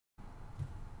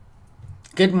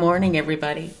Good morning,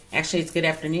 everybody. Actually, it's good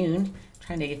afternoon.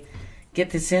 Trying to get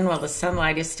this in while the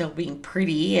sunlight is still being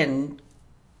pretty and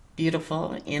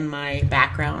beautiful in my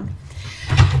background.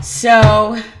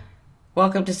 So,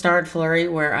 welcome to Star and Flurry,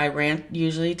 where I rant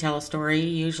usually, tell a story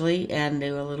usually, and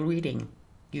do a little reading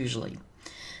usually.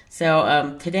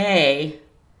 So, today,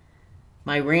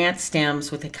 my rant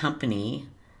stems with a company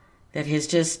that has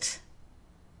just...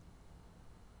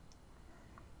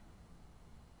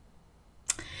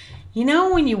 You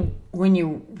know when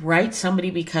you write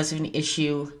somebody because of an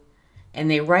issue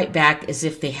and they write back as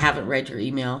if they haven't read your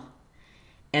email,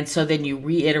 and so then you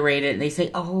reiterate it and they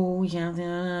say, oh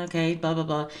yeah, okay, blah blah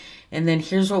blah, and then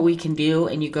here's what we can do,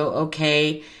 and you go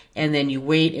okay, and then you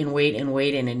wait and wait and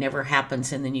wait and it never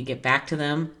happens, and then you get back to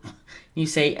them, you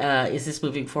say, is this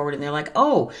moving forward? And they're like,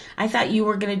 oh, I thought you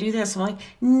were going to do this. I'm like,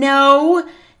 no,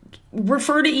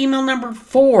 refer to email number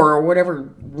 4 or whatever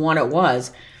one it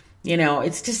was. You know,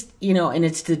 it's just, and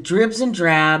it's the dribs and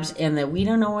drabs and the we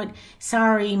don't know what,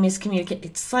 sorry, miscommunicate.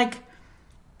 It's like,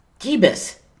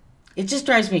 Jeebus. It just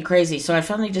drives me crazy. So I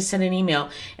finally just sent an email.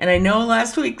 And I know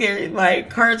last week my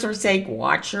cards were saying,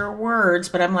 watch your words.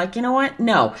 But I'm like, you know what?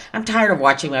 No, I'm tired of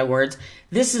watching my words.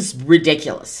 This is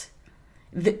ridiculous.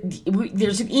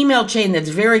 There's an email chain that's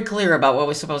very clear about what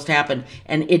was supposed to happen,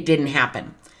 and it didn't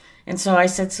happen. And so I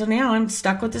said, so now I'm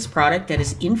stuck with this product that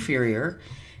is inferior,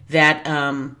 that...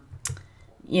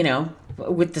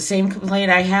 with the same complaint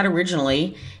I had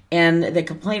originally. And the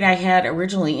complaint I had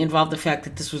originally involved the fact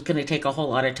that this was going to take a whole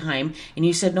lot of time. And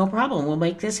you said, no problem, we'll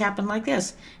make this happen like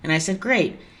this. And I said,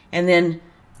 great. And then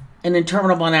an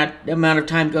interminable amount of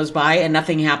time goes by and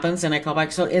nothing happens. And I call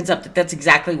back. So it ends up that that's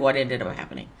exactly what ended up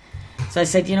happening. So I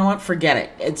said, you know what, forget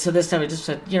it. And so this time I just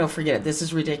said, forget it. This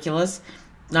is ridiculous.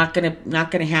 Not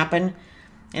gonna happen.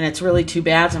 And it's really too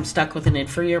bad. I'm stuck with an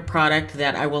inferior product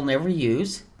that I will never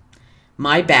use.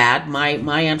 My bad,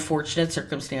 my unfortunate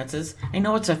circumstances. I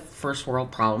know it's a first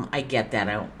world problem. I get that,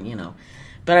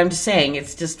 But I'm just saying,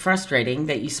 it's just frustrating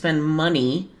that you spend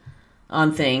money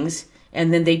on things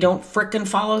and then they don't frickin'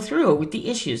 follow through with the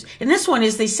issues. And this one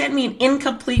is they sent me an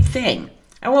incomplete thing.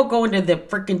 I won't go into the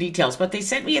frickin' details, but they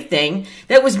sent me a thing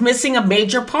that was missing a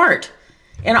major part.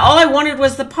 And all I wanted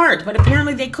was the part, but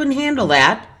apparently they couldn't handle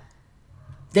that.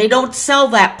 They don't sell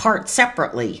that part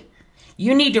separately.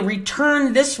 You need to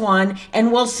return this one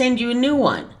and we'll send you a new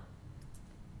one.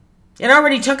 It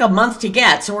already took a month to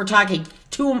get, so we're talking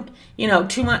 2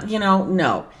 months,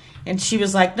 no. And she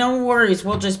was like, no worries,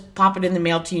 we'll just pop it in the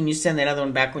mail to you and you send that other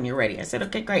one back when you're ready. I said,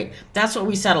 okay, great. That's what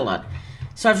we settled on.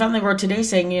 So I finally wrote today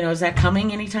saying, is that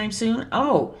coming anytime soon?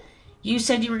 Oh, you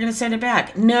said you were going to send it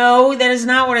back. No, that is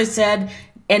not what I said.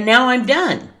 And now I'm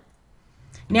done.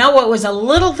 Now what was a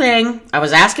little thing, I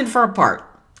was asking for a part.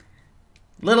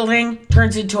 Little thing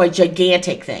turns into a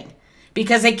gigantic thing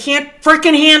because they can't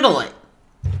freaking handle it.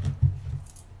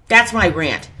 That's my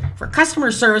rant. For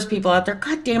customer service people out there,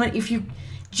 God damn it, if you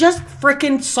just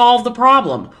freaking solve the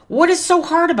problem. What is so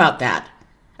hard about that?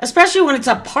 Especially when it's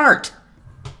a part.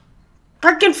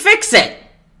 Freaking fix it.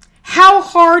 How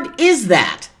hard is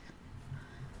that?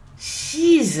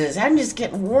 Jesus, I'm just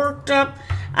getting worked up.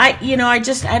 I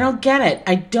don't get it.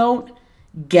 I don't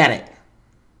get it.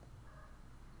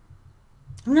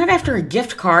 I'm not after a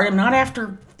gift card. I'm not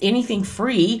after anything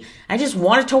free. I just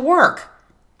want it to work.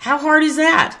 How hard is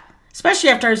that? Especially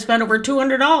after I've spent over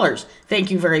 $200. Thank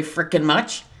you very frickin'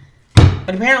 much.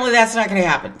 But apparently that's not going to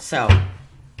happen. So,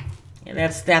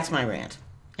 yeah, that's my rant.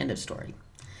 End of story.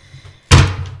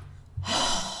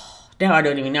 Now I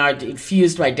don't even know. I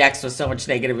infused my decks with so much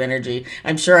negative energy.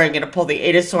 I'm sure I'm going to pull the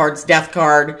 8 of Swords, Death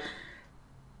card,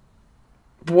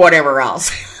 whatever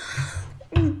else.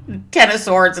 10 of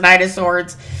Swords, 9 of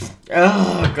Swords.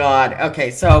 Oh, God.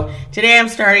 Okay, so today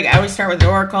I always start with the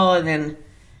Oracle, and then,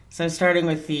 so I'm starting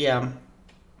with the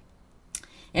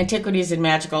Antiquities and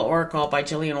Magical Oracle by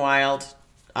Gillian Wilde,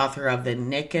 author of the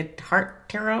Naked Heart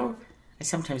Tarot. I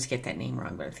sometimes get that name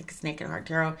wrong, but I think it's Naked Heart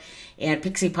Tarot. And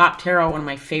Pixie Pop Tarot, one of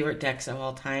my favorite decks of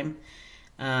all time,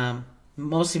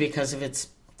 mostly because of its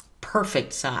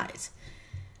perfect size.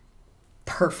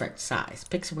 Perfect size.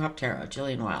 Pixie Pop Tarot,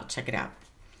 Gillian Wilde. Check it out.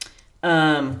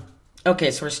 Okay,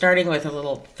 so we're starting with a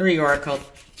little 3 oracle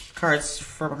cards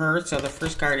from her. So the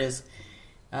first card is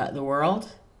the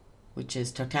World, which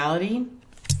is totality.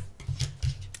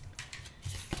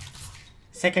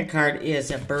 Second card is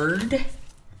a bird.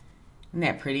 Isn't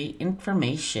that pretty?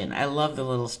 Information. I love the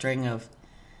little string of,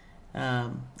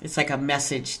 it's like a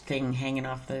message thing hanging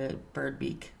off the bird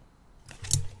beak.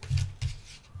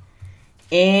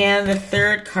 And the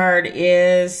third card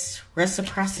is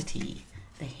reciprocity.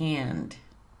 The Hand.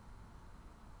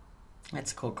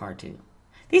 That's a cool card too.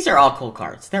 These are all cool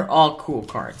cards. They're all cool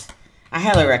cards. I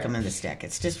highly recommend this deck.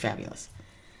 It's just fabulous.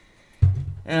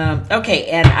 Okay,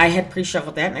 and I had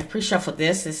pre-shuffled that, and I pre-shuffled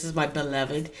this. This is my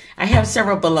beloved. I have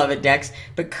several beloved decks,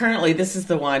 but currently this is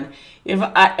the one. And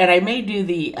I may do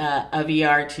the a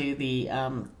VR to the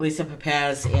Lisa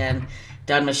Pepez and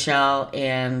Don Michelle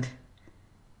and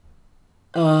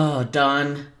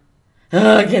Don.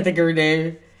 I can't think of her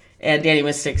name. And Danny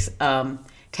Mystic's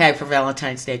tag for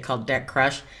Valentine's Day called Deck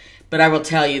Crush. But I will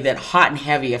tell you that hot and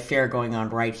heavy affair going on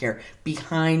right here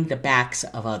behind the backs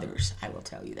of others. I will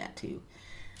tell you that too.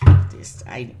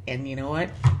 And you know what?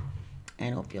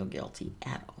 I don't feel guilty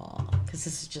at all because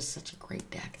this is just such a great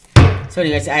deck. So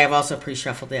anyways, I have also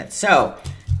pre-shuffled it. So,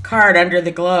 card under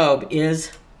the globe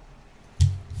is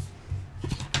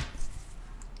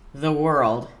the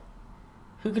World.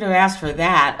 Who could have asked for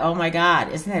that? Oh my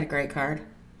God, isn't that a great card?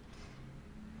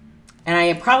 And I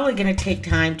am probably going to take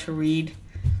time to read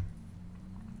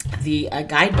the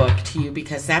guidebook to you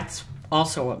because that's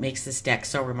also what makes this deck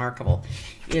so remarkable,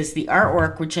 is the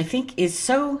artwork, which I think is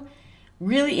so,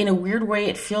 really in a weird way,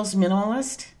 it feels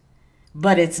minimalist,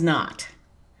 but it's not.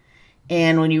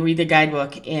 And when you read the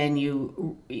guidebook and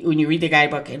when you read the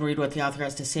guidebook and read what the author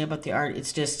has to say about the art,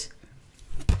 it's just,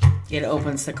 it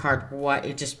opens the card wide,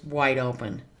 it's just wide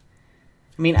open.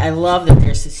 I mean, I love that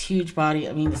there's this huge body.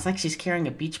 I mean, it's like she's carrying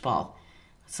a beach ball.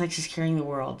 It's like she's carrying the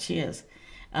world. She is.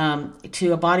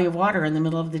 To a body of water in the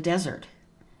middle of the desert.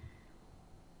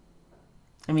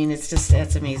 I mean, it's just,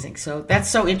 that's amazing. So that's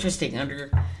so interesting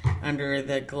under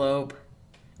the Globe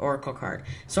Oracle card.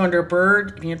 So under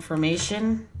Bird, the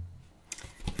information,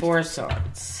 4 of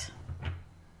Swords.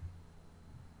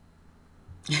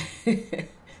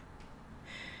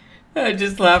 I'm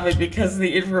just laughing because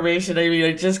the information, I mean,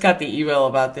 I just got the email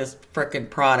about this frickin'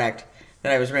 product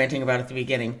that I was ranting about at the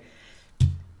beginning.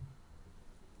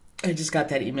 I just got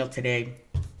that email today.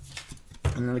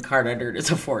 And then the card under it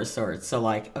is a 4 of Swords. So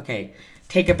like, okay,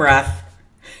 take a breath.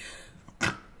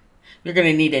 You're going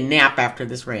to need a nap after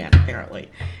this rant, apparently.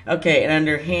 Okay, and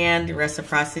under hand,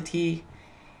 reciprocity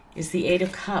is the 8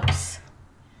 of Cups.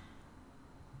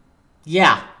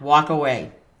 Yeah, walk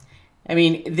away. I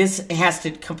mean, this has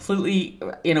to completely,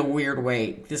 in a weird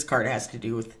way, this card has to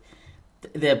do with,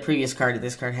 the previous card of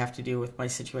this card have to do with my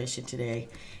situation today.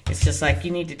 It's just like,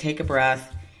 you need to take a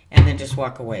breath and then just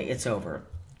walk away. It's over.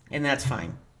 And that's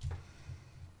fine.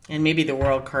 And maybe the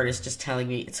World card is just telling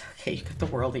me, it's okay, you got the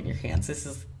world in your hands. This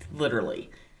is literally,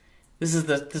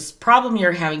 this problem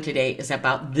you're having today is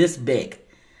about this big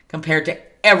compared to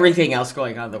everything else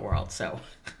going on in the world. So,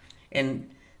 and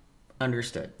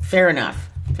understood. Fair enough.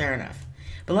 Fair enough.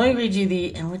 But let me read you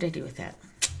the, and what did I do with that?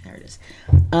 There it is.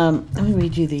 Let me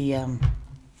read you the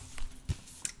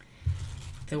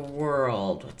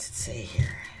World. What's it say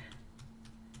here?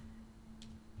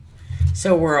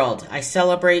 So World, I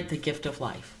celebrate the gift of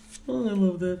life. Oh, I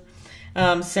love that.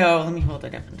 So let me hold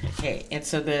it up. Okay, and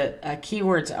so the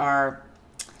keywords are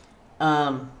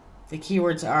a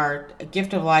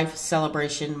gift of life,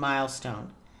 celebration,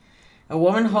 milestone. A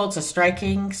woman holds a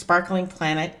striking, sparkling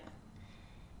planet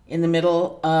in the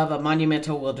middle of a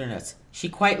monumental wilderness. She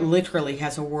quite literally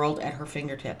has a world at her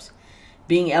fingertips.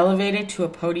 Being elevated to a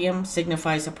podium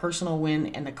signifies a personal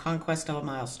win and the conquest of a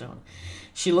milestone.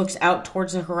 She looks out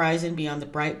towards the horizon beyond the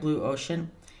bright blue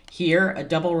ocean. Here, a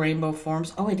double rainbow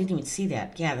forms. Oh, I didn't even see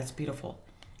that. Yeah, that's beautiful.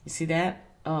 You see that?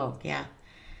 Oh, yeah.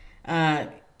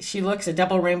 She looks, a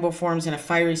double rainbow forms and a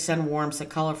fiery sun warms the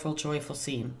colorful, joyful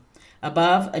scene.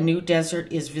 Above, a new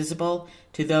desert is visible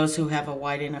to those who have a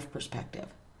wide enough perspective.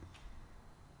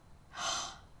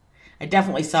 I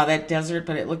definitely saw that desert,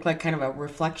 but it looked like kind of a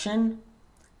reflection.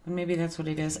 Maybe that's what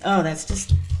it is. Oh,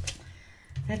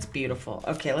 that's beautiful.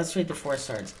 Okay, let's read the 4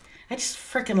 Swords. I just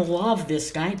freaking love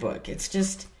this guidebook. It's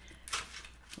just,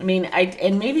 I mean, I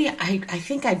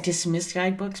think I dismissed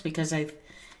guidebooks because I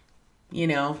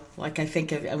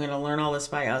think I'm going to learn all this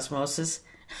by osmosis,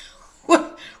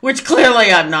 which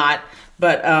clearly I'm not.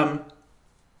 But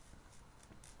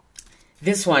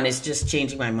this one is just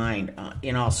changing my mind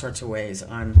in all sorts of ways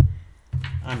on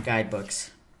guidebooks.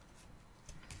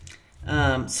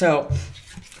 So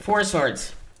 4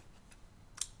 Swords.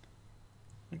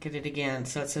 Look at it again.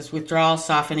 So it says withdrawal,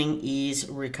 softening, ease,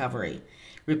 recovery.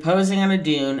 Reposing on a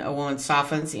dune, a woman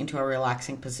softens into a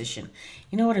relaxing position.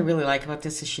 You know what I really like about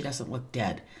this is she doesn't look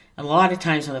dead. And a lot of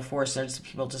times on the 4 Swords,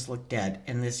 people just look dead,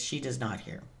 and this she does not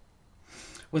here.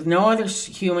 With no other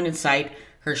human in sight,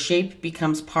 her shape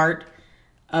becomes part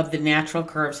of the natural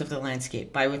curves of the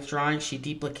landscape. By withdrawing, she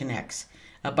deeply connects.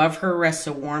 Above her rests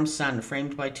a warm sun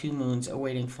framed by 2 moons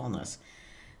awaiting fullness.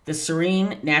 The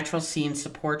serene, natural scene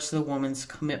supports the woman's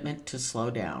commitment to slow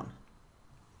down.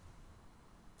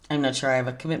 I'm not sure I have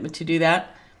a commitment to do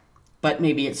that, but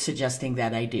maybe it's suggesting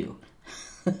that I do.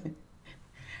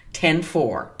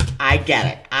 10-4. I get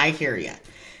it. I hear you.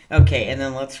 Okay, and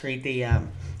then let's read the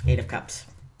Eight of Cups.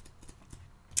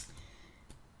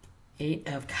 Eight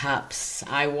of Cups.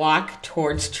 I walk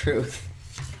towards truth.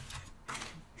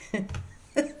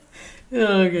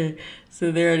 Okay,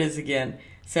 so there it is again.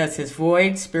 So it says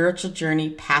void, spiritual journey,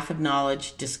 path of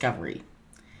knowledge, discovery.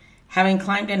 Having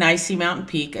climbed an icy mountain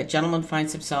peak, a gentleman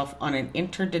finds himself on an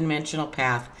interdimensional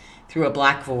path through a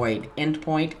black void,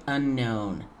 endpoint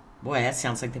unknown. Boy, that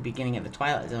sounds like the beginning of the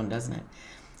Twilight Zone, doesn't it?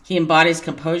 He embodies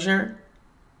composure,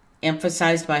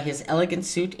 emphasized by his elegant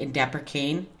suit and dapper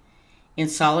cane. In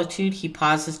solitude, he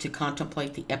pauses to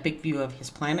contemplate the epic view of his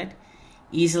planet,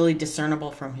 easily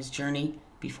discernible from his journey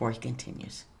before he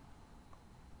continues.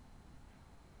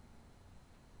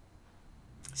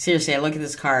 Seriously, I look at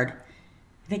this card.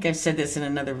 I think I've said this in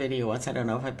another video once. I don't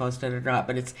know if I posted it or not,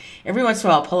 but it's every once in a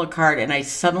while I'll pull a card and I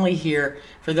suddenly hear,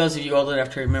 for those of you old enough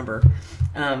to remember,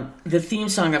 the theme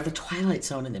song of the Twilight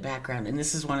Zone in the background, and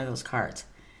this is one of those cards.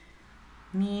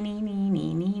 Nee, nee, nee,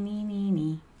 nee, nee, nee, nee,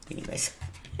 nee. Anyways.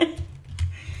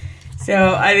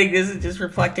 So I think this is just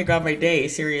reflecting on my day,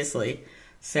 seriously.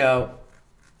 So,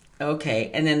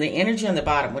 okay. And then the energy on the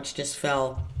bottom, which just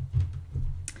fell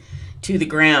to the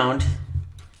ground,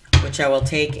 which I will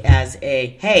take as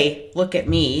a, hey, look at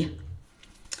me,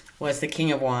 was the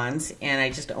King of Wands. And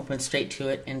I just opened straight to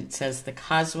it, and it says, the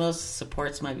cosmos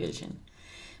supports my vision.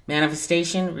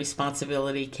 Manifestation,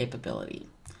 responsibility, capability.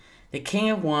 The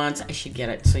King of Wands, I should get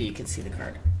it so you can see the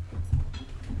card.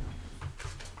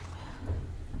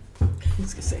 I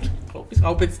was going to say,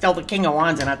 hope it's still the King of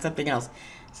Wands and not something else.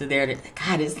 So there it is.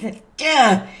 God, isn't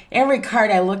it? Every card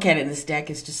I look at in this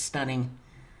deck is just stunning.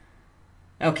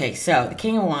 Okay, so the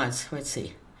King of Wands, let's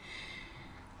see.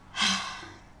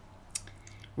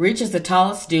 Reaches the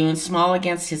tallest dune, small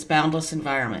against his boundless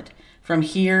environment. From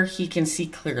here, he can see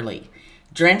clearly.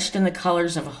 Drenched in the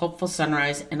colors of a hopeful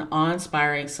sunrise, an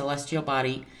awe-inspiring celestial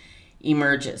body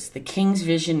emerges. The king's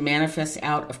vision manifests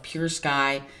out of pure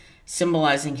sky,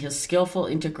 symbolizing his skillful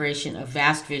integration of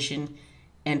vast vision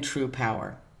and true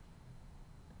power.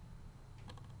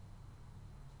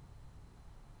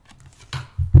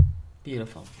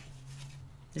 Beautiful.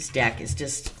 This deck is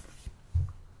just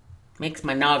makes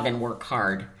my noggin work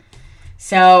hard.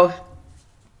 So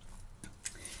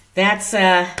that's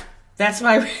my that's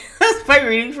my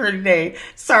reading for today.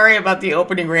 Sorry about the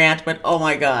opening rant, but oh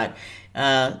my God,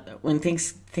 when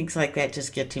things like that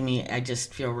just get to me, I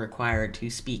just feel required to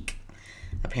speak.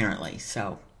 Apparently,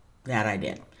 so that I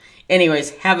did. Anyways,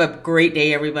 have a great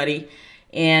day, everybody.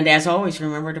 And as always,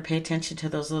 remember to pay attention to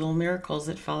those little miracles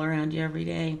that fall around you every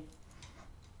day.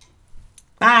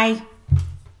 Bye.